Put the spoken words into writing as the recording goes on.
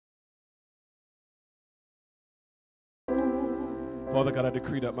Father God, I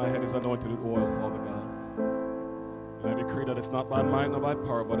decree that my head is anointed with oil, Father God. And I decree that it's not by might nor by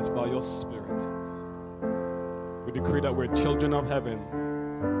power, but it's by your Spirit. We decree that we're children of heaven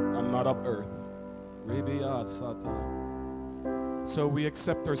and not of earth. So we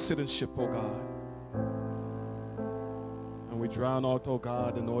accept our citizenship, O God. And we drown out, O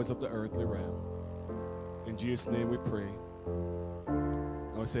God, the noise of the earthly realm. In Jesus' name we pray.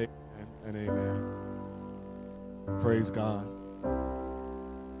 And we say amen and amen. Praise God.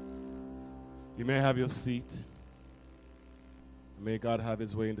 You may have your seat. May God have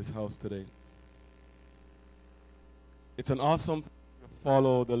his way in this house today. It's an awesome thing to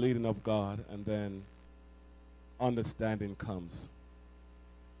follow the leading of God, and then understanding comes.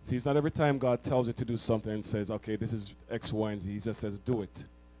 See, it's not every time God tells you to do something and says, okay, this is X, Y, and Z. He just says, do it.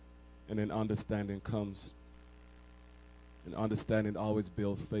 And then understanding comes. And understanding always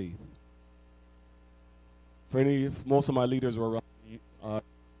builds faith. Most of my leaders were around me.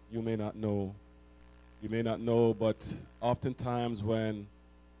 You may not know. You may not know, but oftentimes when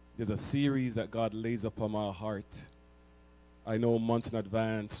there's a series that God lays upon my heart, I know months in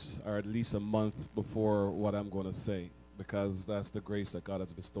advance, or at least a month before what I'm going to say, because that's the grace that God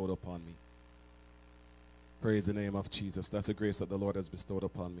has bestowed upon me. Praise the name of Jesus. That's the grace that the Lord has bestowed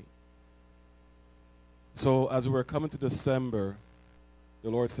upon me. So as we're coming to December, the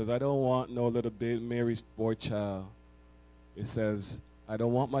Lord says, I don't want no little baby Mary's boy child. It says, I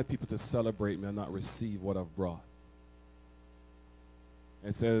don't want my people to celebrate me and not receive what I've brought.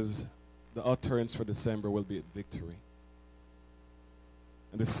 It says, the utterance for December will be victory.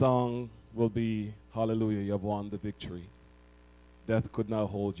 And the song will be, hallelujah, you have won the victory. Death could not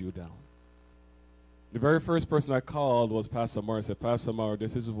hold you down. The very first person I called was Pastor Moore. I said, Pastor Moore,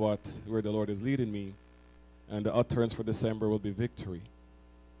 this is where the Lord is leading me. And the utterance for December will be victory.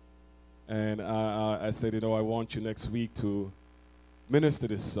 And I said, I want you next week to minister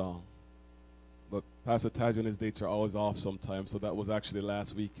this song. But Pastor Tazio and his dates are always off sometimes, so that was actually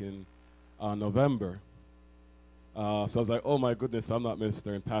last week in November. So I was like, oh my goodness, I'm not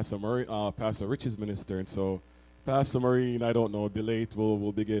ministering. Pastor Rich is ministering. So Pastor Marine, I don't know, delayed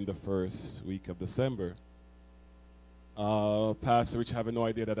will begin the first week of December. Pastor Rich having no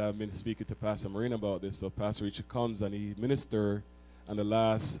idea that I've been speaking to Pastor Marine about this. So Pastor Rich comes and he ministers on the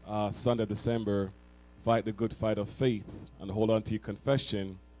last Sunday of December, fight the good fight of faith and hold on to your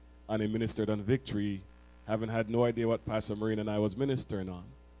confession, and he ministered on victory, having had no idea what Pastor Marine and I was ministering on.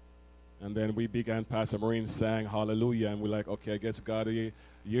 And then we began, Pastor Marine sang hallelujah, and we're like, okay, I guess God, you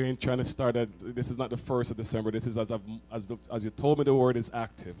ain't trying to start at, this is not the 1st of December, this is as you told me the word is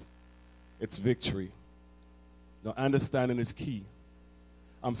active. It's victory. Now understanding is key.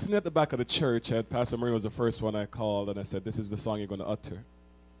 I'm sitting at the back of the church, and Pastor Marine was the first one I called, and I said, this is the song you're going to utter.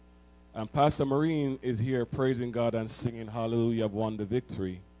 And Pastor Marine is here praising God and singing hallelujah, I've won the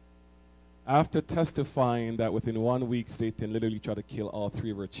victory. After testifying that within 1 week, Satan literally tried to kill all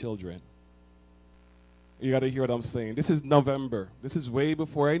 3 of her children. You got to hear what I'm saying. This is November. This is way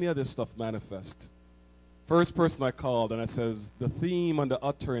before any of this stuff manifests. First person I called, and I says, the theme and the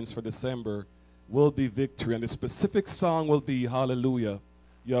utterance for December will be victory. And the specific song will be hallelujah,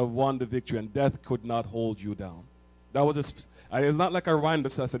 you have won the victory, and death could not hold you down. That was it's not like I rhymed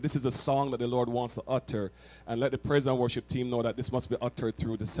this. I said, this is a song that the Lord wants to utter, and let the praise and worship team know that this must be uttered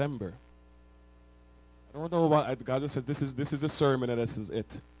through December. I don't know why. God just says, this is a sermon, and this is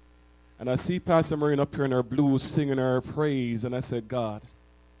it. And I see Pastor Marine up here in her blues singing her praise, and I said, God,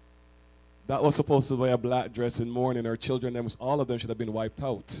 that was supposed to wear a black dress in mourning. Her children, all of them should have been wiped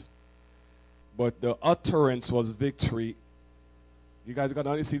out. But the utterance was victory. You guys got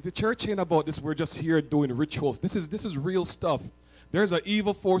to see, the church ain't about this. We're just here doing rituals. This is real stuff. There's an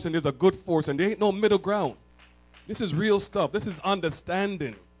evil force and there's a good force, and there ain't no middle ground. This is real stuff. This is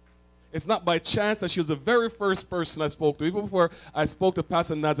understanding. It's not by chance that she was the very first person I spoke to. Even before I spoke to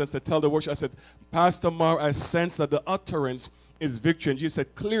Pastor Naz and said, tell the worship, I said, Pastor Mar, I sense that the utterance is victory. And Jesus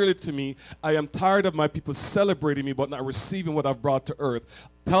said clearly to me, I am tired of my people celebrating me but not receiving what I've brought to earth.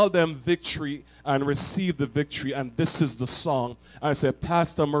 Tell them victory and receive the victory. And this is the song. And I said,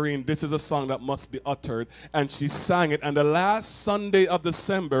 Pastor Marine, this is a song that must be uttered. And she sang it. And the last Sunday of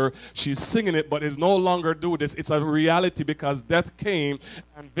December, she's singing it, but it's no longer do this. It's a reality because death came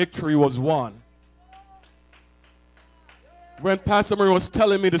and victory was won. When Pastor Marine was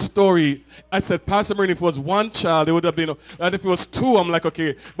telling me the story, I said, Pastor Marine, if it was one child, it would have been, and if it was 2, I'm like,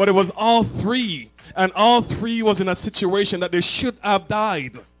 okay. But it was all 3. And all 3 was in a situation that they should have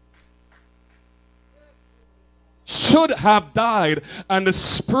died. Should have died. And the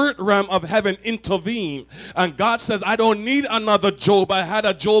spirit realm of heaven intervened. And God says, I don't need another Job. I had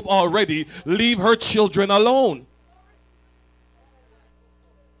a Job already. Leave her children alone.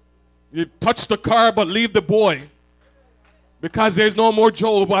 You touch the car, but leave the boy. Because there's no more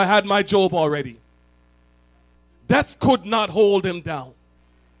Job. I had my Job already. Death could not hold him down.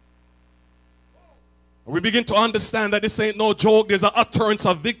 We begin to understand that this ain't no joke. There's an utterance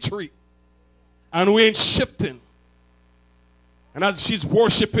of victory. And we ain't shifting. And as she's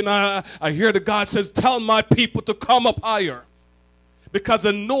worshiping, I hear the God says, tell my people to come up higher. Because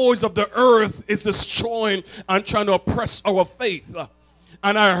the noise of the earth is destroying and trying to oppress our faith.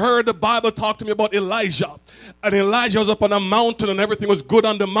 And I heard the Bible talk to me about Elijah. And Elijah was up on a mountain and everything was good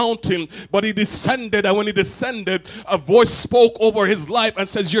on the mountain. But he descended, and when he descended, a voice spoke over his life and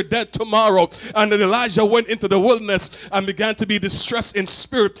says, you're dead tomorrow. And then Elijah went into the wilderness and began to be distressed in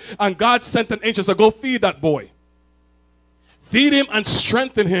spirit. And God sent an angel to go feed that boy. Feed him and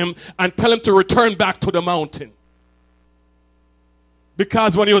strengthen him and tell him to return back to the mountain.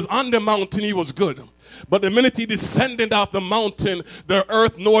 Because when he was on the mountain, he was good. But the minute he descended off the mountain, the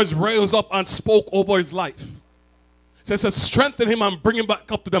earth noise rose up and spoke over his life. So it says, strengthen him and bring him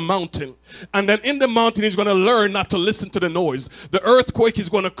back up to the mountain. And then in the mountain, he's going to learn not to listen to the noise. The earthquake is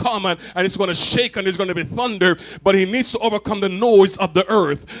going to come and it's going to shake and there's going to be thunder. But he needs to overcome the noise of the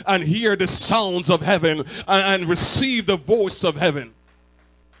earth and hear the sounds of heaven and receive the voice of heaven.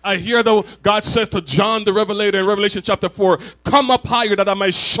 I hear though God says to John the Revelator in Revelation chapter 4, come up higher that I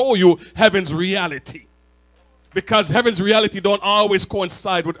might show you heaven's reality. Because heaven's reality don't always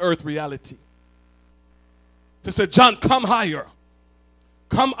coincide with earth reality. So he said, John, come higher.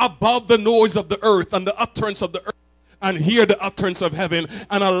 Come above the noise of the earth and the utterance of the earth and hear the utterance of heaven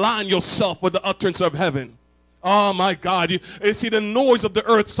and align yourself with the utterance of heaven. Oh my God, you see the noise of the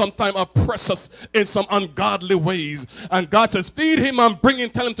earth sometimes oppress us in some ungodly ways. And God says, feed him and bring him,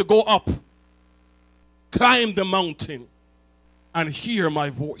 tell him to go up. Climb the mountain and hear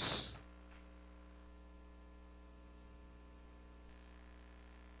my voice.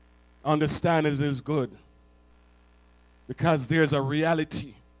 Understand it is good. Because there's a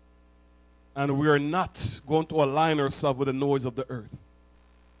reality. And we are not going to align ourselves with the noise of the earth.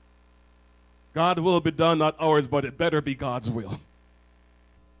 God will be done, not ours, but it better be God's will.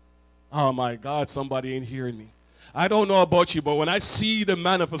 Oh my God, somebody ain't hearing me. I don't know about you, but when I see the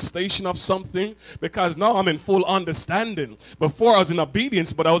manifestation of something, because now I'm in full understanding. Before I was in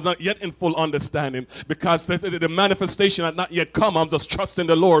obedience, but I was not yet in full understanding. Because the manifestation had not yet come. I'm just trusting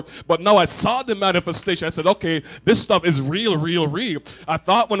the Lord. But now I saw the manifestation. I said, okay, this stuff is real, real, real. I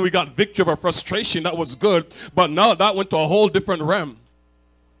thought when we got victory over frustration, that was good. But now that went to a whole different realm.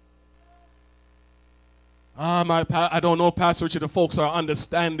 I don't know, Pastor Richard, the folks are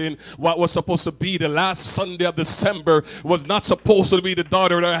understanding what was supposed to be the last Sunday of December was not supposed to be the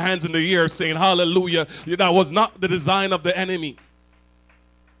daughter with her hands in the air saying hallelujah. That was not the design of the enemy.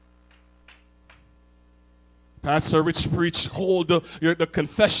 Pastor Rich preached, hold the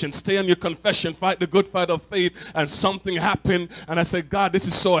confession, stay on your confession, fight the good fight of faith, and something happened, and I said, God, this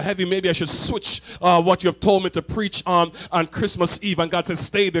is so heavy, maybe I should switch what you've told me to preach on Christmas Eve, and God said,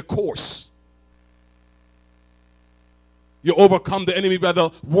 stay the course. You overcome the enemy by the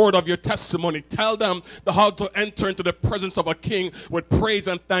word of your testimony. Tell them how to enter into the presence of a king with praise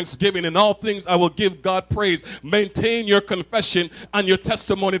and thanksgiving. In all things, I will give God praise. Maintain your confession and your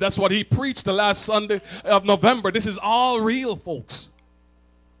testimony. That's what he preached the last Sunday of November. This is all real, folks.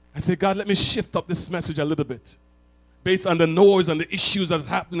 I say, God, let me shift up this message a little bit based on the noise and the issues that's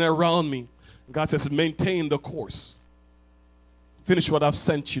happening around me. God says, maintain the course. Finish what I've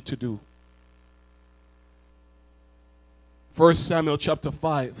sent you to do. 1 Samuel chapter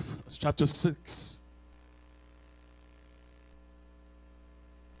 5, chapter 6.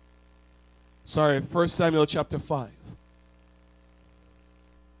 Sorry, 1 Samuel chapter 5.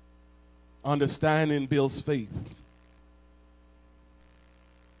 Understanding builds faith.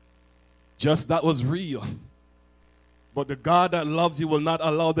 Just that was real. But the God that loves you will not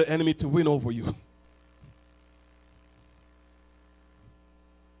allow the enemy to win over you.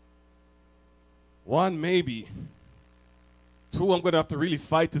 One, maybe. Two, I'm going to have to really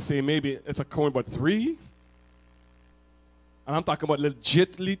fight to say maybe it's a coin, but three? And I'm talking about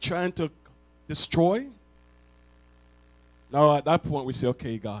legitimately trying to destroy? Now, at that point, we say,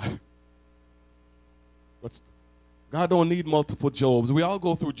 okay, God. God don't need multiple Jobs. We all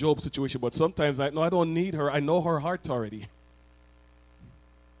go through Job's situation, but sometimes I don't need her. I know her heart already.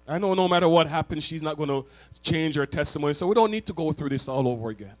 I know no matter what happens, she's not going to change her testimony. So we don't need to go through this all over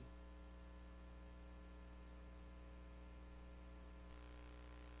again.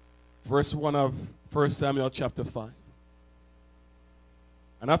 Verse 1 of 1 Samuel chapter 5.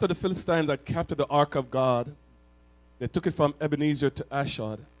 And after the Philistines had captured the ark of God, they took it from Ebenezer to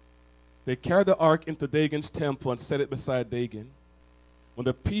Ashdod. They carried the ark into Dagon's temple and set it beside Dagon. When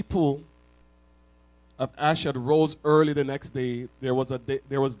the people of Ashdod rose early the next day, there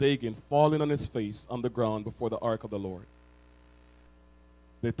was Dagon falling on his face on the ground before the ark of the Lord.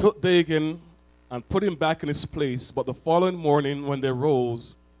 They took Dagon and put him back in his place, but the following morning when they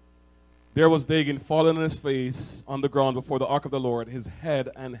rose, there was Dagon falling on his face on the ground before the ark of the Lord. His head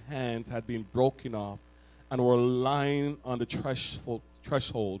and hands had been broken off and were lying on the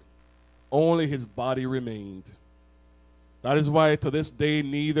threshold. Only his body remained. That is why to this day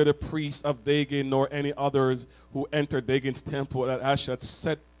neither the priests of Dagon nor any others who entered Dagon's temple at Ashdod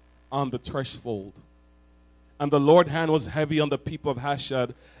sat on the threshold. And the Lord's hand was heavy on the people of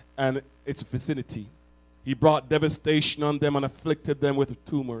Ashdod and its vicinity. He brought devastation on them and afflicted them with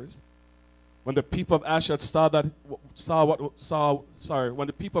tumors. When the people of Ashdod saw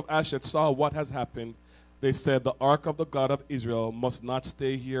what has happened, they said, "The ark of the God of Israel must not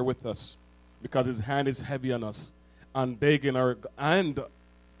stay here with us, because his hand is heavy on us, and Dagon our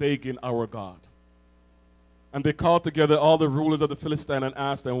God." And they called together all the rulers of the Philistines and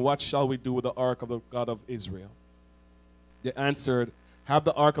asked them, "What shall we do with the ark of the God of Israel?" They answered, "Have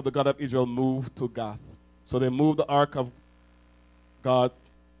the ark of the God of Israel moved to Gath." So they moved the ark of God.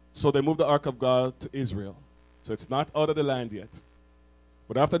 So they moved the ark of God to Israel. So it's not out of the land yet.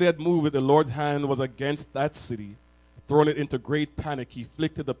 But after they had moved it, the Lord's hand was against that city, throwing it into great panic. He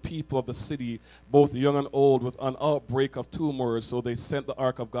afflicted the people of the city, both young and old, with an outbreak of tumors. So they sent the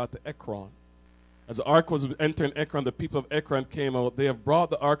ark of God to Ekron. As the ark was entering Ekron, the people of Ekron came out. "They have brought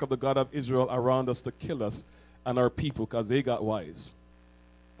the ark of the God of Israel around us to kill us and our people," because they got wise.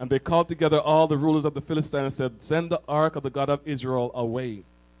 And they called together all the rulers of the Philistines and said, "Send the ark of the God of Israel away.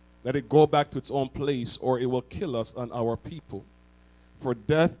 Let it go back to its own place, or it will kill us and our people." For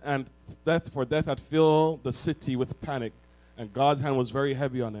death had filled the city with panic, and God's hand was very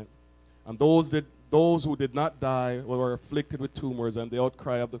heavy on it. And those who did not die were afflicted with tumors, and the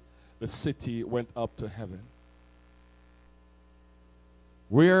outcry of the city went up to heaven.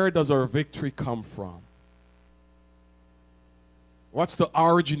 Where does our victory come from? What's the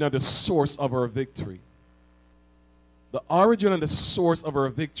origin and the source of our victory? The origin and the source of our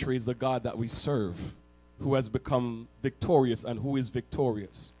victory is the God that we serve, who has become victorious and who is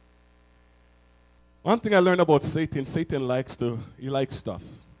victorious. One thing I learned about Satan likes stuff.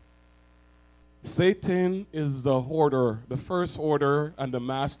 Satan is the hoarder, the first hoarder and the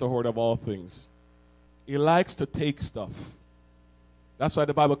master hoarder of all things. He likes to take stuff. That's why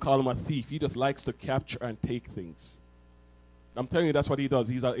the Bible calls him a thief. He just likes to capture and take things. I'm telling you, that's what he does.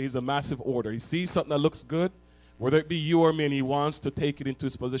 He's a massive hoarder. He sees something that looks good, whether it be you or me, and he wants to take it into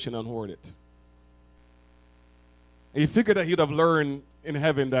his possession and hoard it. And he figured that he'd have learned in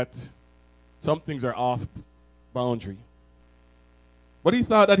heaven that some things are off boundary. But he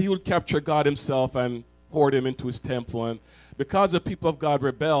thought that he would capture God himself and hoard him into his temple. And because the people of God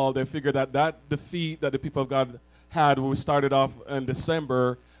rebelled, they figured that that defeat that the people of God had when we started off in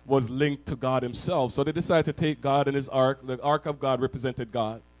December was linked to God himself. So they decided to take God and his ark. The ark of God represented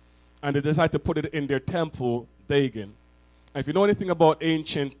God. And they decided to put it in their temple, Dagon. And if you know anything about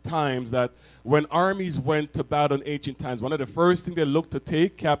ancient times, that when armies went to battle in ancient times, one of the first things they looked to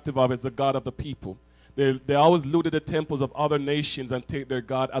take captive of is the God of the people. They always looted the temples of other nations and take their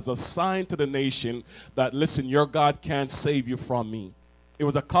God as a sign to the nation that, listen, your God can't save you from me. It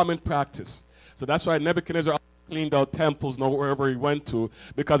was a common practice. So that's why Nebuchadnezzar cleaned out temples wherever he went to,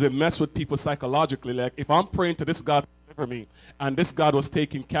 because it messed with people psychologically. Like, if I'm praying to this God to deliver me, and this God was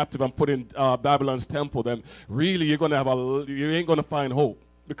taken captive and put in Babylon's temple, then really you ain't gonna find hope,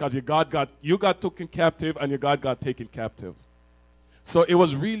 because you got taken captive and your God got taken captive. So it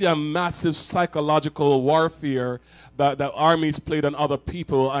was really a massive psychological warfare that armies played on other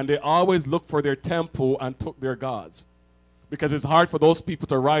people, and they always looked for their temple and took their gods, because it's hard for those people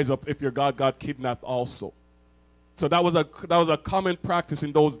to rise up if your God got kidnapped also. So that was a common practice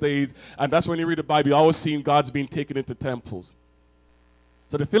in those days, and that's when you read the Bible, you always seen gods being taken into temples.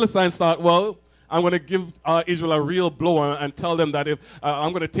 So the Philistines thought, well, I'm going to give Israel a real blow and tell them that if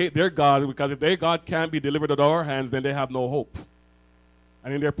I'm going to take their God, because if their God can't be delivered out of our hands, then they have no hope.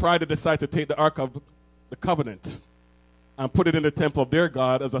 And in their pride, they decided to take the Ark of the Covenant and put it in the temple of their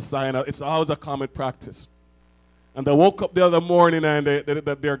God as a sign. It's always a common practice. And they woke up the other morning and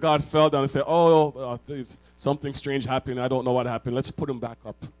their God fell down and said, something strange happened. I don't know what happened. Let's put him back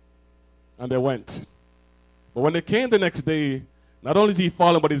up. And they went. But when they came the next day, not only is he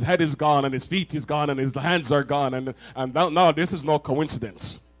fallen, but his head is gone and his feet is gone and his hands are gone. And now this is no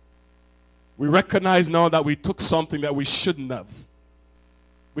coincidence. We recognize now that we took something that we shouldn't have.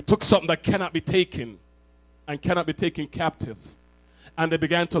 We took something that cannot be taken and cannot be taken captive. And they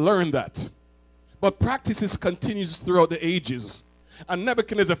began to learn that. But practices continues throughout the ages. And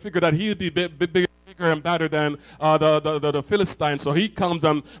Nebuchadnezzar figured that he'd be bigger and better than the Philistines. So he comes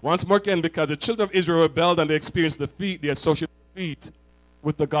and once more again, because the children of Israel rebelled and they experienced defeat, they associated defeat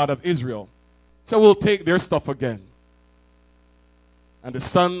with the God of Israel. So we'll take their stuff again. And the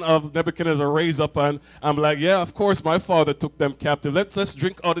son of Nebuchadnezzar raised up and I'm like, yeah, of course my father took them captive. Let's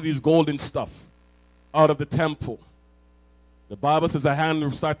drink out of these golden stuff out of the temple. The Bible says a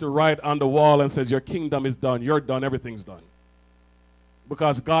hand started to write on the wall and says, your kingdom is done, you're done, everything's done.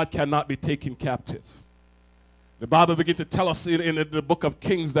 Because God cannot be taken captive. The Bible begins to tell us in the book of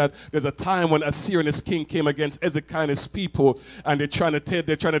Kings that there's a time when Assyria and his king came against Hezekiah and his people, and they're trying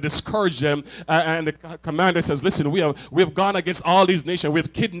to discourage them. And the commander says, listen, we have gone against all these nations.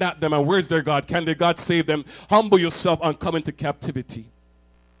 We've kidnapped them, and where's their God? Can their God save them? Humble yourself and come into captivity.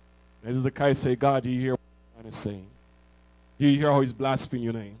 And Hezekiah say, God, do you hear what God is saying? Do you hear how he's blaspheming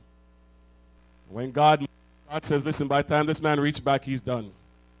your name? When God says, listen, by the time this man reached back, he's done.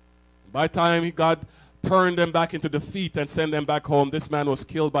 By the time God turned them back into defeat and sent them back home, this man was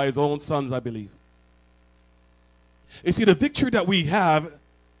killed by his own sons, I believe. You see, the victory that we have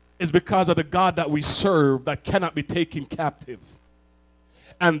is because of the God that we serve that cannot be taken captive.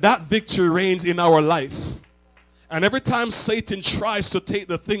 And that victory reigns in our life. And every time Satan tries to take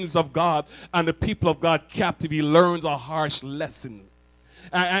the things of God and the people of God captive, he learns a harsh lesson.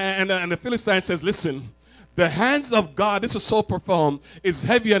 And the Philistine says, listen, the hands of God, this is so profound, is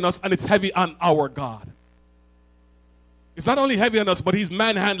heavy on us and it's heavy on our God. It's not only heavy on us, but he's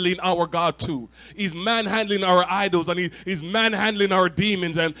manhandling our God too. He's manhandling our idols and he's manhandling our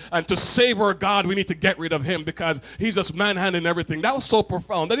demons. And to save our God, we need to get rid of him because he's just manhandling everything. That was so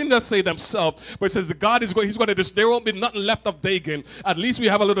profound. They didn't just say themselves, but it says the God is going, he's going to just, there won't be nothing left of Dagon. At least we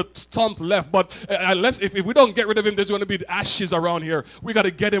have a little stump left. But unless, if we don't get rid of him, there's going to be ashes around here. We got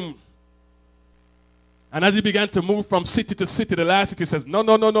to get him. And as he began to move from city to city, the last city says, no,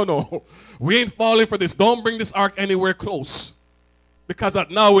 no, no, no, no. We ain't falling for this. Don't bring this ark anywhere close. Because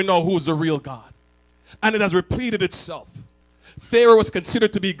now we know who's the real God. And it has repeated itself. Pharaoh was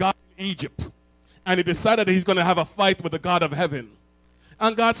considered to be God in Egypt. And he decided that he's going to have a fight with the God of heaven.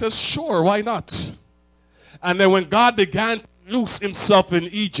 And God says, sure, why not? And then when God began to loose himself in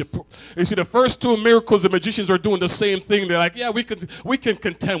Egypt, you see the first two miracles, the magicians are doing the same thing. They're like, yeah, we can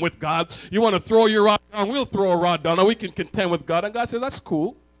contend with God. You want to throw your rod down, we'll throw a rod down, or we can contend with God. And God says, that's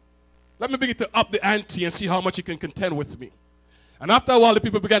cool. Let me begin to up the ante and see how much you can contend with me. And after a while, the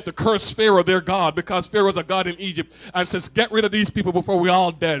people began to curse Pharaoh, their God, because Pharaoh's a God in Egypt, and says, get rid of these people before we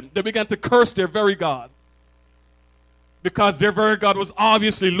all dead. They began to curse their very God, because their very God was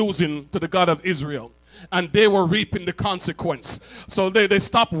obviously losing to the God of Israel. And they were reaping the consequence. So they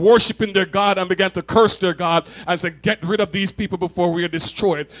stopped worshiping their God and began to curse their God and said, get rid of these people before we are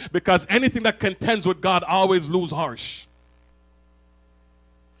destroyed. Because anything that contends with God always lose harsh.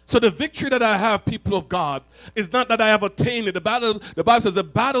 So the victory that I have, people of God, is not that I have attained it. The Bible says the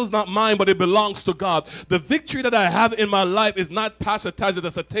battle is not mine, but it belongs to God. The victory that I have in my life is not Pastor Tazio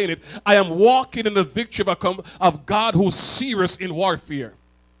that's attained it. I am walking in the victory of God who's serious in warfare.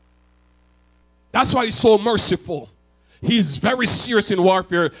 That's why he's so merciful. He's very serious in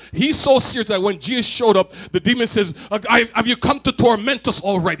warfare. He's so serious that when Jesus showed up, the demon says, have you come to torment us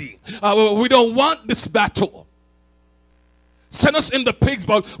already? We don't want this battle. Send us in the pigs,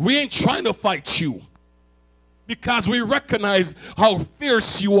 but we ain't trying to fight you. Because we recognize how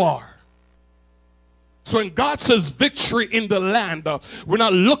fierce you are. So when God says victory in the land, we're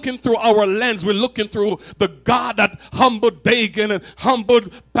not looking through our lens. We're looking through the God that humbled Dagon and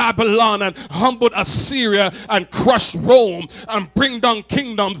humbled Babylon and humbled Assyria and crushed Rome and bring down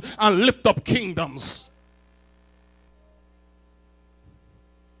kingdoms and lift up kingdoms.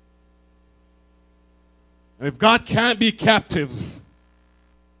 And if God can't be captive,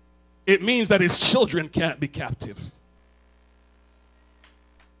 it means that his children can't be captive.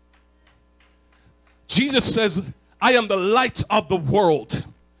 Jesus says, I am the light of the world.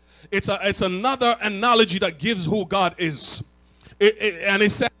 It's another analogy that gives who God is. And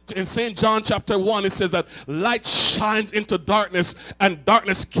it says in St. John chapter 1, it says that light shines into darkness and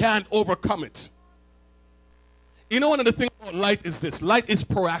darkness can't overcome it. You know, one of the things about light is this. Light is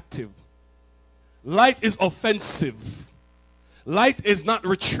proactive. Light is offensive. Light is not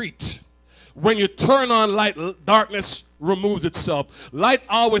retreat. When you turn on light, darkness removes itself. Light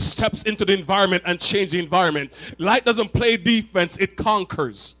always steps into the environment and changes the environment. Light doesn't play defense, it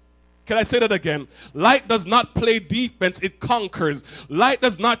conquers. Can I say that again? Light does not play defense, it conquers. Light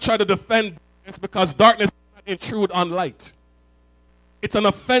does not try to defend because darkness does not intrude on light. It's an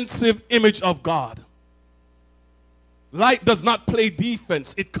offensive image of God. Light does not play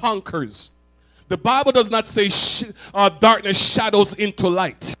defense, it conquers. The Bible does not say darkness shadows into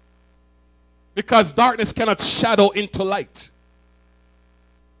light, because darkness cannot shadow into light.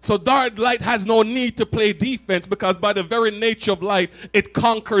 So dark light has no need to play defense, because by the very nature of light, it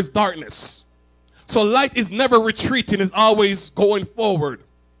conquers darkness. So light is never retreating, it's always going forward.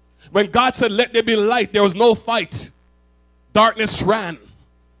 When God said, let there be light, there was no fight. Darkness ran.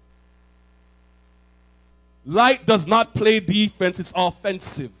 Light does not play defense, it's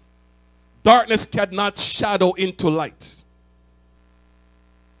offensive. Darkness cannot shadow into light.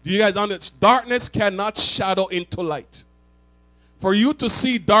 Do you guys understand? Darkness cannot shadow into light. For you to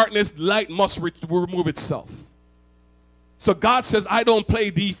see darkness, light must remove itself. So God says, I don't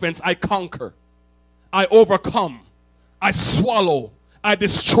play defense, I conquer. I overcome. I swallow. I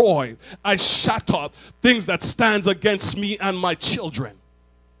destroy. I shatter things that stands against me and my children.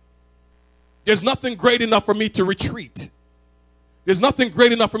 There's nothing great enough for me to retreat. There's nothing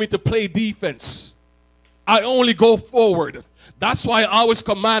great enough for me to play defense. I only go forward. That's why I always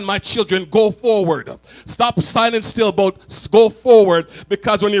command my children, go forward. Stop standing still, but go forward.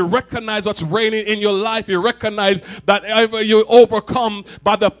 Because when you recognize what's reigning in your life, you recognize that you overcome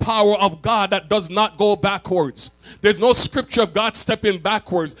by the power of God that does not go backwards. There's no scripture of God stepping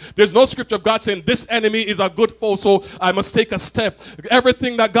backwards. There's no scripture of God saying this enemy is a good foe, so I must take a step.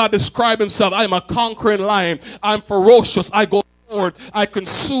 Everything that God described himself, I am a conquering lion. I'm ferocious. I go forward. I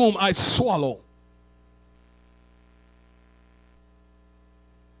consume. I swallow.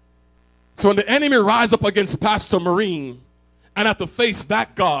 So when the enemy rise up against Pastor Marine and have to face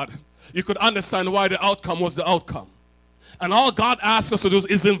that God, you could understand why the outcome was the outcome. And all God asks us to do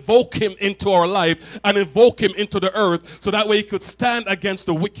is invoke him into our life and invoke him into the earth, so that way he could stand against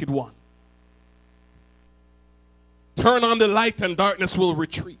the wicked one. Turn on the light and darkness will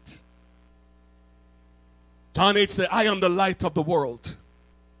retreat. John 8 said, I am the light of the world.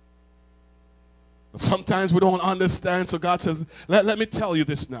 But sometimes we don't understand, so God says, let me tell you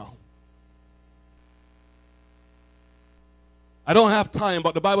this now. I don't have time,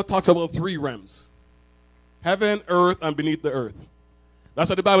 but the Bible talks about 3 realms. Heaven, earth, and beneath the earth. That's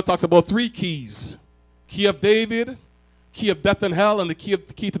what the Bible talks about. 3 keys. Key of David, key of death and hell, and the key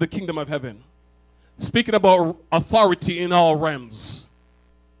to the kingdom of heaven. Speaking about authority in all realms.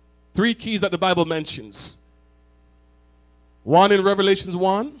 3 keys that the Bible mentions. One in Revelations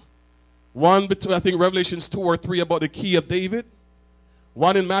 1. One between, I think, Revelations 2 or 3 about the key of David.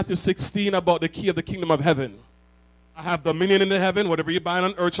 One in Matthew 16 about the key of the kingdom of heaven. I have dominion in the heaven. Whatever you bind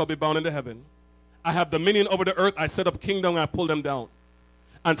on earth shall be bound in the heaven. I have dominion over the earth. I set up kingdom and I pull them down.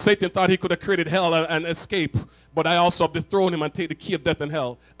 And Satan thought he could have created hell and escape. But I also have dethroned him and take the key of death and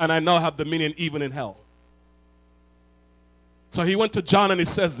hell. And I now have dominion even in hell. So he went to John and he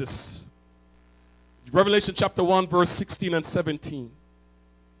says this. Revelation chapter 1 verse 16 and 17.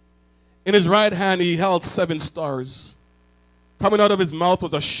 In his right hand he held 7 stars. Coming out of his mouth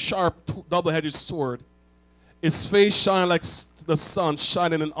was a sharp double-edged sword. His face shined like the sun,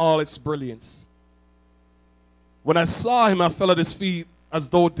 shining in all its brilliance. When I saw him, I fell at his feet as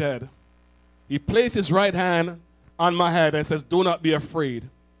though dead. He placed his right hand on my head and says, do not be afraid.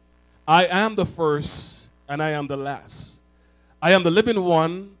 I am the first and I am the last. I am the living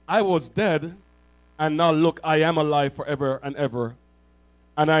one. I was dead, and now look, I am alive forever and ever.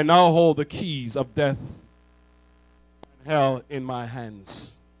 And I now hold the keys of death and hell in my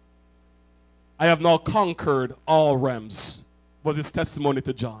hands. I have now conquered all realms, was his testimony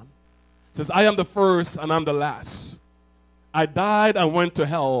to John. He says, I am the first and I'm the last. I died and went to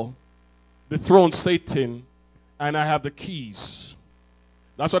hell, dethroned Satan, and I have the keys.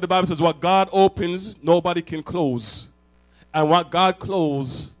 That's what the Bible says. What God opens, nobody can close. And what God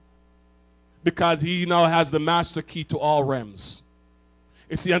closed, because he now has the master key to all realms.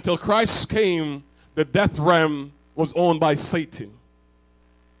 You see, until Christ came, the death realm was owned by Satan.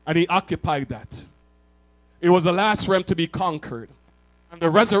 And he occupied that. It was the last realm to be conquered. And the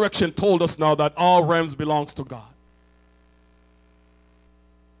resurrection told us now that all realms belongs to God.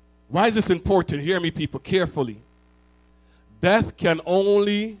 Why is this important? Hear me, people, carefully. Death can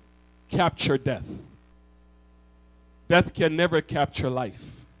only capture death. Death can never capture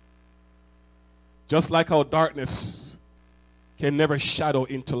life. Just like how darkness can never shadow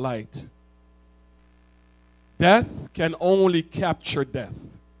into light. Death can only capture death.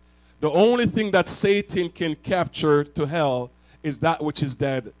 The only thing that Satan can capture to hell is that which is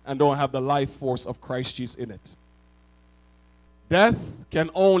dead and don't have the life force of Christ Jesus in it. Death can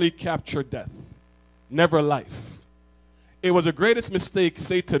only capture death, never life. It was the greatest mistake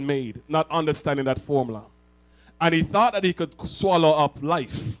Satan made, not understanding that formula. And he thought that he could swallow up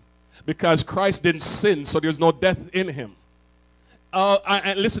life because Christ didn't sin, so there's no death in him.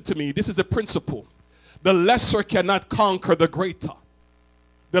 And listen to me, this is a principle. The lesser cannot conquer the greater.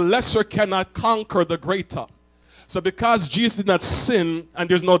 The lesser cannot conquer the greater. So because Jesus did not sin and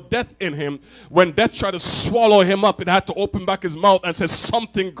there's no death in him, when death tried to swallow him up, it had to open back his mouth and say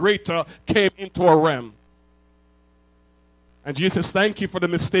something greater came into a realm. And Jesus says, thank you for the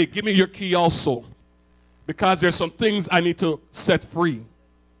mistake. Give me your key also. Because there's some things I need to set free.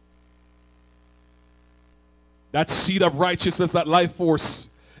 That seed of righteousness, that life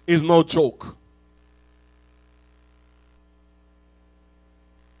force, is no joke.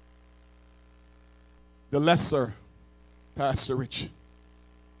 The lesser, Pastor Rich,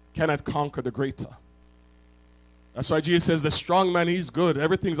 cannot conquer the greater. That's why Jesus says the strong man, he's good.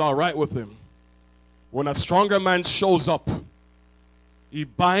 Everything's all right with him. When a stronger man shows up, he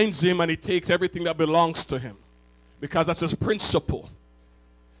binds him and he takes everything that belongs to him. Because that's his principle.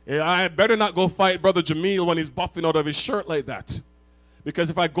 I better not go fight Brother Jamil when he's buffing out of his shirt like that. Because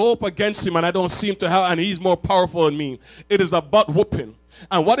if I go up against him and I don't seem to have, and he's more powerful than me, it is a butt whooping.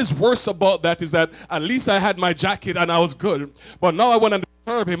 And what is worse about that is that at least I had my jacket and I was good. But now I want to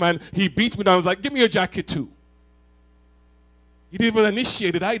disturb him and he beats me down. I was like, give me your jacket too. He didn't even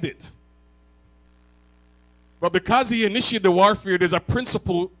initiate it, I did. But because he initiated the warfare, there's a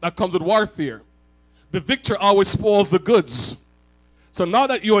principle that comes with warfare. The victor always spoils the goods. So now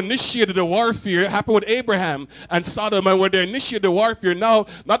that you initiated the warfare, it happened with Abraham and Sodom, and when they initiated the warfare, now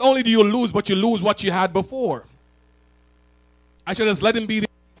not only do you lose, but you lose what you had before. I should just let him be the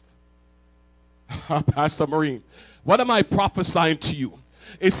Pastor Marine. What am I prophesying to you?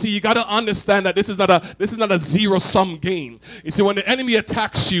 You see, you got to understand that this is not a zero-sum game. You see, when the enemy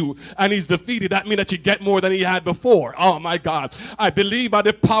attacks you and he's defeated, that means that you get more than he had before. Oh, my God. I believe by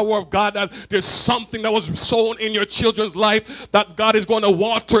the power of God that there's something that was sown in your children's life that God is going to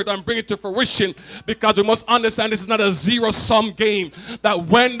water it and bring it to fruition, because we must understand this is not a zero-sum game. That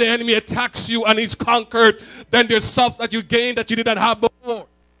when the enemy attacks you and he's conquered, then there's stuff that you gain that you didn't have before.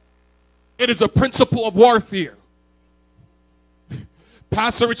 It is a principle of warfare.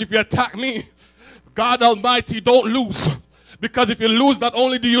 Pastor Rich, if you attack me, God Almighty, don't lose. Because if you lose, not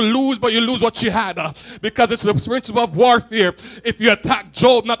only do you lose, but you lose what you had. Because it's the principle of warfare. If you attack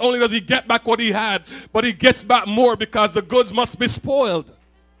Job, not only does he get back what he had, but he gets back more, because the goods must be spoiled.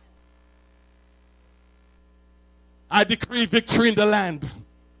 I decree victory in the land.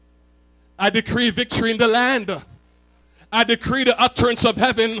 I decree victory in the land. I decree the utterance of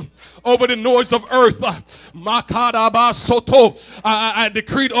heaven over the noise of earth. I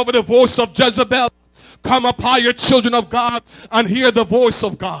decreed over the voice of Jezebel. Come up higher, children of God, and hear the voice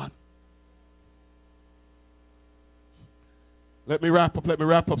of God. Let me wrap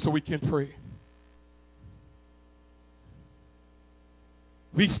up so we can pray.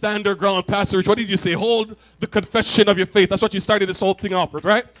 We stand our ground, Pastor Rich. What did you say? Hold the confession of your faith. That's what you started this whole thing off with,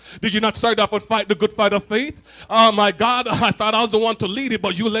 right? Did you not start off with fight the good fight of faith? Oh, my God. I thought I was the one to lead it,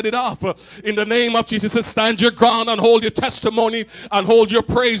 but you led it off. In the name of Jesus, stand your ground and hold your testimony and hold your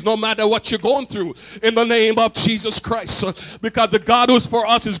praise no matter what you're going through. In the name of Jesus Christ. Because the God who's for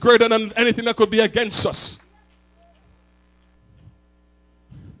us is greater than anything that could be against us.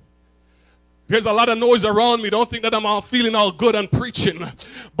 There's a lot of noise around me. Don't think that I'm all feeling all good and preaching.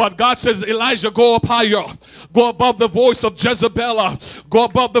 But God says, Elijah, go up higher. Go above the voice of Jezebel. Go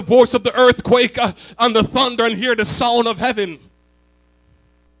above the voice of the earthquake and the thunder, and hear the sound of heaven.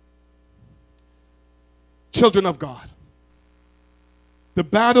 Children of God, the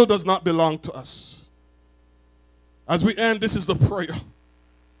battle does not belong to us. As we end, this is the prayer.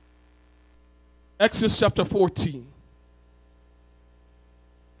 Exodus chapter 14.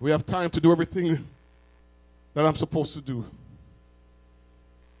 We have time to do everything that I'm supposed to do.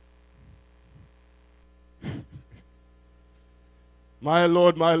 My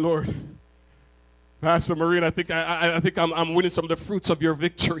Lord, my Lord. Pastor Marine, I think I'm winning some of the fruits of your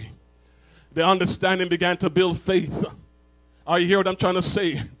victory. The understanding began to build faith. Are you hear what I'm trying to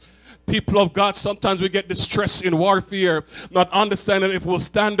say? People of God, sometimes we get distressed in warfare, not understanding if we'll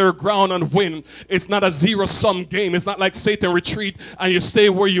stand our ground and win. It's not a zero-sum game. It's not like Satan retreat and you stay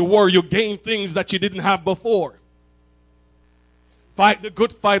where you were. You gain things that you didn't have before. Fight the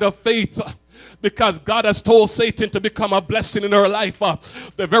good fight of faith. Because God has told Satan to become a blessing in our life.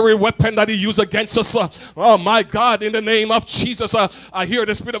 The very weapon that he used against us. Oh my God, in the name of Jesus, I hear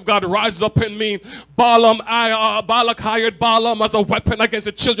the Spirit of God rise up in me. Balak hired Balaam as a weapon against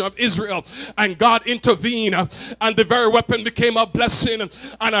the children of Israel. And God intervened. And the very weapon became a blessing.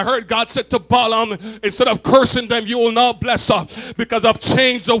 And I heard God said to Balaam, instead of cursing them, you will now bless her. Because I've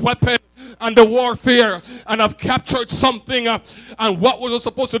changed the weapon and the warfare, and I've captured something, and what was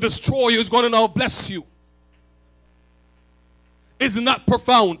supposed to destroy you is going to now bless you. Isn't that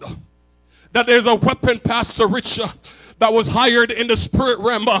profound? That there's a weapon, Pastor Rich, that was hired in the spirit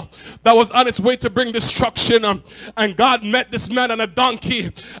realm, that was on its way to bring destruction. And God met this man on a donkey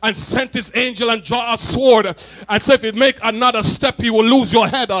and sent his angel and draw a sword and said, if you make another step, you will lose your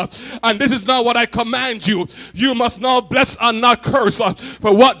head. And this is not what I command you. You must now bless and not curse.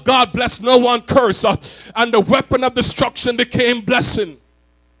 For what God blessed, no one curse. And the weapon of destruction became blessing.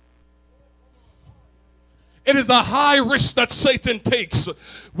 It is a high risk that Satan takes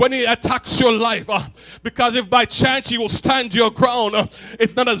when he attacks your life. Because if by chance he will stand your ground,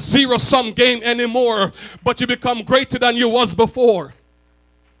 it's not a zero-sum game anymore, but you become greater than you was before.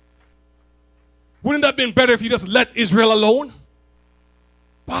 Wouldn't that have been better if you just let Israel alone?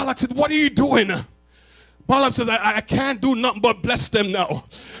 Balak said, what are you doing? Balaam says, I can't do nothing but bless them now,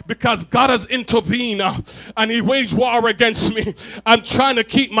 because God has intervened and he waged war against me. I'm trying to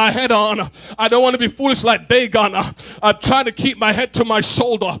keep my head on. I don't want to be foolish like Dagon. I'm trying to keep my head to my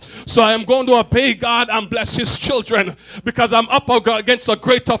shoulder. So I am going to obey God and bless his children, because I'm up against a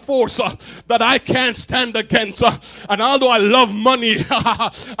greater force that I can't stand against. And although I love money,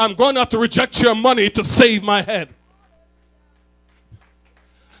 I'm going to have to reject your money to save my head.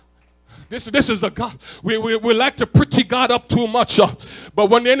 This is the God. We like to pretty God up too much. But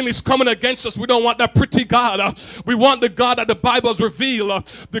when the enemy is coming against us, we don't want that pretty God. We want the God that the Bible's revealed.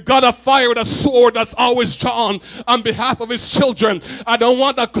 The God of fire with a sword that's always drawn on behalf of his children. I don't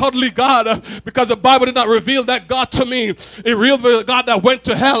want that cuddly God, because the Bible did not reveal that God to me. It revealed the God that went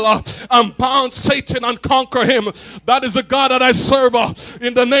to hell and bound Satan and conquer him. That is the God that I serve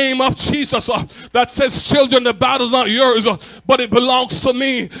in the name of Jesus. That says, children, the battle's not yours, but it belongs to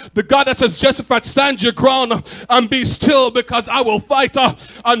me. The God that says, Josephat, stand your ground and be still, because I will fight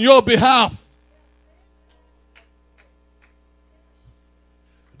on your behalf.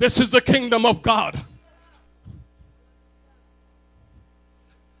 This is the kingdom of God.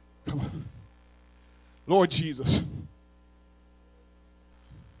 Come on. Lord Jesus.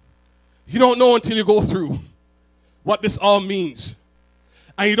 You don't know until you go through what this all means.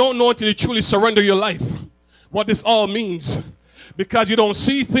 And you don't know until you truly surrender your life what this all means. Because you don't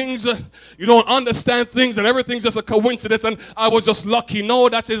see things, you don't understand things, and everything's just a coincidence, and I was just lucky. No,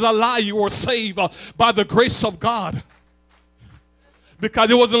 that is a lie. You were saved by the grace of God.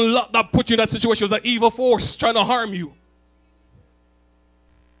 Because it wasn't luck that put you in that situation. It was an evil force trying to harm you.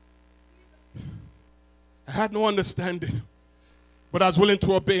 I had no understanding, but I was willing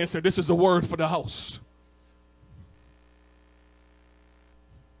to obey and say, this is a word for the house.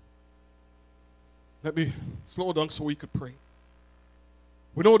 Let me slow down so we could pray.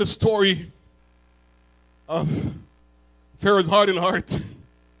 We know the story of Pharaoh's hardened heart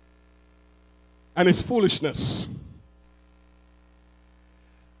and his foolishness.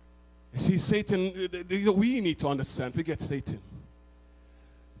 You see, Satan, we need to understand, forget Satan.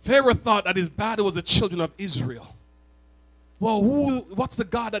 Pharaoh thought that his battle was the children of Israel. Well, what's the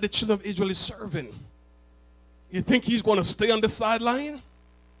God that the children of Israel is serving? You think he's going to stay on the sideline?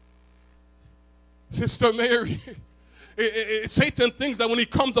 Sister Mary, Satan thinks that when he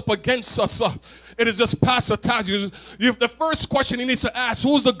comes up against us, it is just Pastor Tazio. The first question he needs to ask,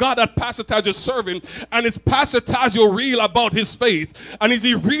 who's the God that Pastor Tazio is serving? And is Pastor Tazio real about his faith? And is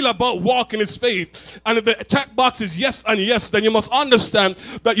he real about walking his faith? And if the check box is yes and yes, then you must understand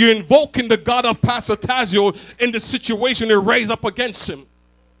that you're invoking the God of Pastor Tazio in the situation you raise up against him.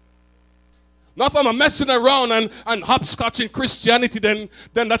 Not if I'm messing around and hopscotching Christianity, then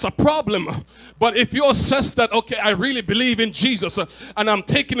that's a problem. But if you assess that, okay, I really believe in Jesus and I'm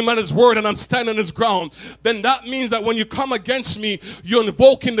taking him at his word and I'm standing on his ground, then that means that when you come against me, you're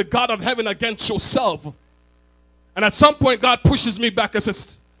invoking the God of heaven against yourself. And at some point, God pushes me back and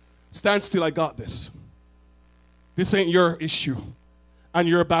says, stand still, I got this. This ain't your issue and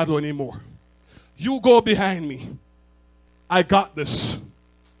your battle anymore. You go behind me. I got this.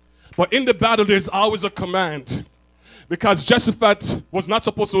 But in the battle, there's always a command. Because Josaphat was not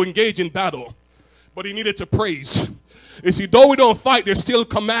supposed to engage in battle, but he needed to praise. You see, though we don't fight, there's still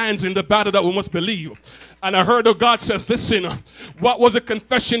commands in the battle that we must believe. And I heard God says, listen, what was the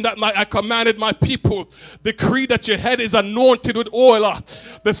confession that I commanded my people? Decree that your head is anointed with oil.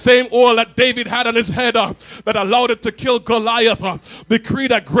 The same oil that David had on his head that allowed it to kill Goliath. Decree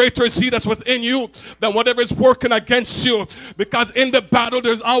that greater is he that's within you than whatever is working against you. Because in the battle,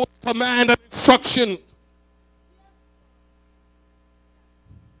 there's always command and instruction.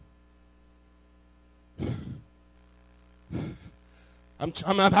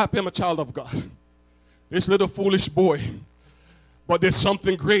 I'm happy I'm a child of God. This little foolish boy. But there's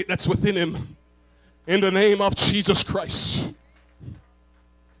something great that's within him. In the name of Jesus Christ.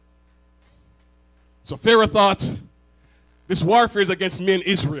 So Pharaoh thought, This warfare is against me and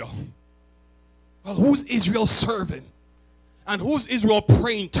Israel. Well, who's Israel serving? And who's Israel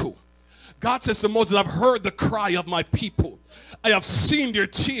praying to? God says to Moses, I've heard the cry of my people. I have seen their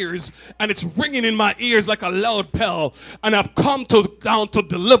tears, and it's ringing in my ears like a loud bell. And I've come down to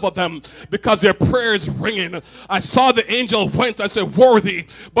deliver them because their prayer is ringing. I saw the angel went, I said, worthy.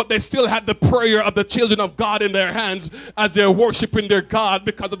 But they still had the prayer of the children of God in their hands as they're worshiping their God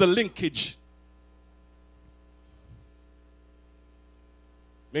because of the linkage.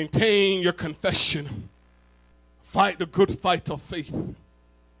 Maintain your confession. Fight the good fight of faith.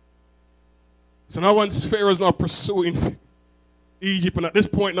 So now once Pharaoh's now pursuing Egypt, and at this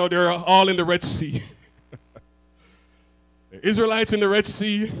point now they're all in the Red Sea. The Israelites in the Red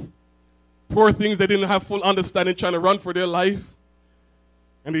Sea, poor things, they didn't have full understanding, trying to run for their life.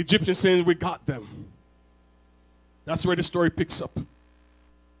 And the Egyptians saying, we got them. That's where the story picks up.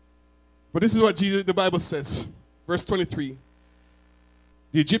 But this is what the Bible says. Verse 23.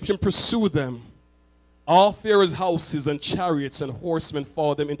 The Egyptian pursued them. All Pharaoh's houses and chariots and horsemen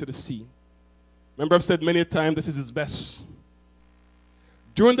followed them into the sea. Remember, I've said many a times, this is his best.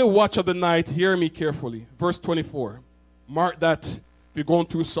 During the watch of the night, hear me carefully. Verse 24. Mark that if you're going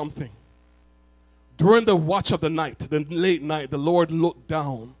through something. During the watch of the night, the late night, the Lord looked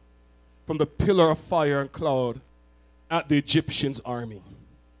down from the pillar of fire and cloud at the Egyptians' army.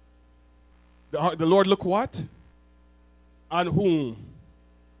 The Lord looked what? On whom?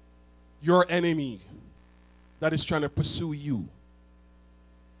 Your enemy that is trying to pursue you.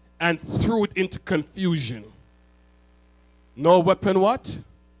 And threw it into confusion. No weapon what?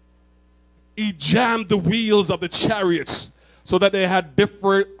 He jammed the wheels of the chariots so that they had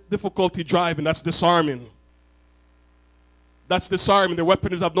difficulty driving. That's disarming. That's disarming. The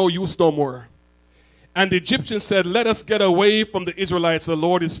weapon is of no use no more. And the Egyptians said, let us get away from the Israelites. The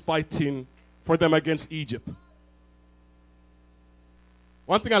Lord is fighting for them against Egypt.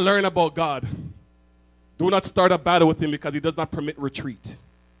 One thing I learned about God, do not start a battle with him because he does not permit retreat.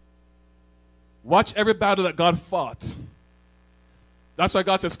 Watch every battle that God fought. That's why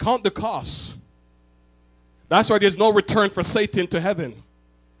God says, count the cost. That's why there's no return for Satan to heaven.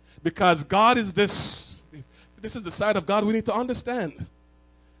 Because God is this is the side of God we need to understand.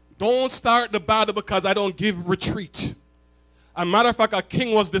 Don't start the battle because I don't give retreat. As a matter of fact, a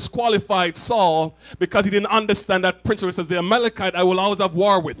king was disqualified, Saul, because he didn't understand that principle. It says, the Amalekite I will always have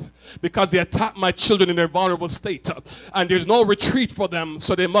war with because they attack my children in their vulnerable state. And there's no retreat for them,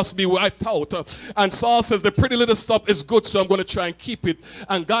 so they must be wiped out. And Saul says, the pretty little stuff is good, so I'm going to try and keep it.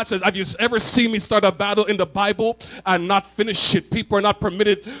 And God says, have you ever seen me start a battle in the Bible and not finish it? People are not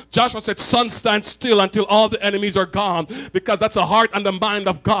permitted. Joshua said, son, stand still until all the enemies are gone, because that's the heart and the mind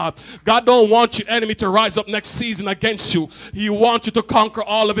of God. God don't want your enemy to rise up next season against you. He wants you to conquer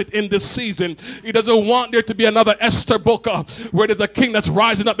all of it in this season. He doesn't want there to be another Esther book where there's a king that's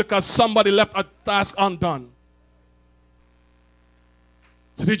rising up because somebody left a task undone.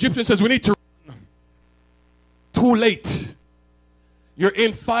 So the Egyptian says, we need to run. Too late. You're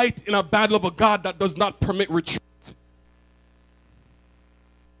in fight in a battle of a God that does not permit retreat.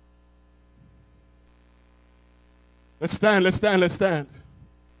 Let's stand, let's stand, let's stand.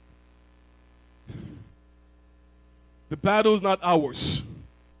 The battle is not ours.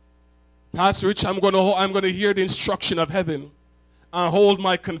 Pastor Rich, I'm going to hear the instruction of heaven and hold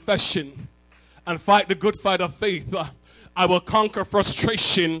my confession and fight the good fight of faith. I will conquer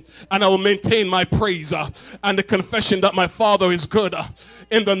frustration and I will maintain my praise and the confession that my Father is good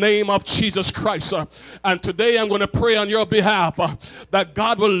in the name of Jesus Christ. And today I'm going to pray on your behalf that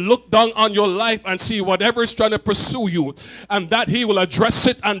God will look down on your life and see whatever is trying to pursue you, and that he will address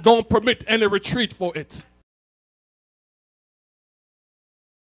it and don't permit any retreat for it.